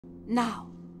Now,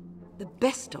 the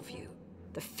best of you,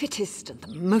 the fittest and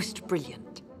the most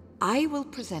brilliant, I will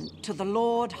present to the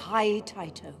Lord High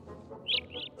Taito.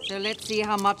 So let's see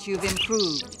how much you've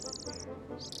improved.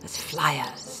 As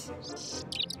flyers.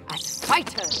 As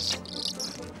fighters.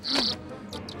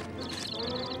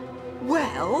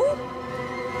 Well...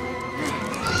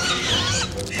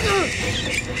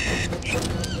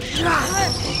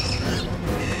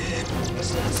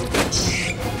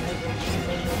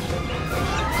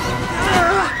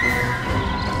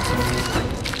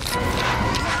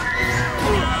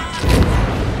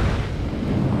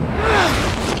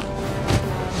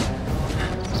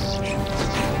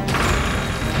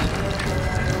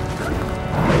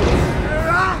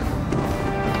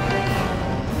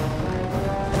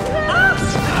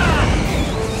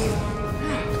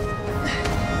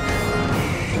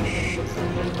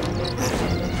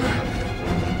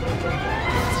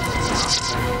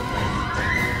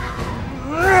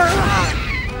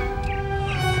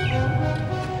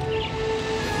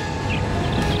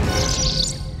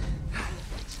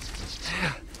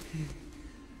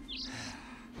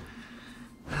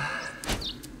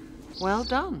 Well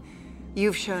done.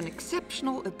 You've shown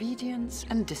exceptional obedience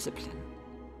and discipline.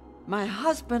 My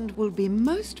husband will be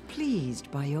most pleased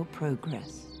by your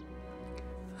progress.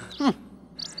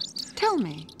 Tell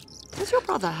me, does your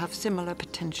brother have similar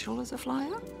potential as a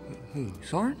flyer? Who,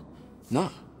 Soren?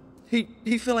 No.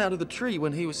 He fell out of the tree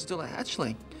when he was still a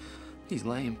hatchling. He's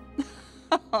lame.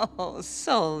 Oh,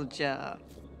 soldier.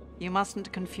 You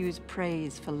mustn't confuse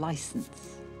praise for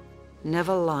license.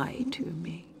 Never lie to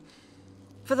me.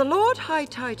 For the Lord High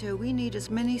Taito, we need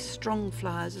as many strong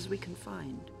flyers as we can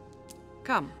find.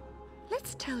 Come,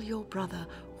 let's tell your brother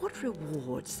what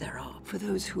rewards there are for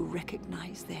those who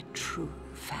recognize their true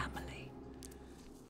family.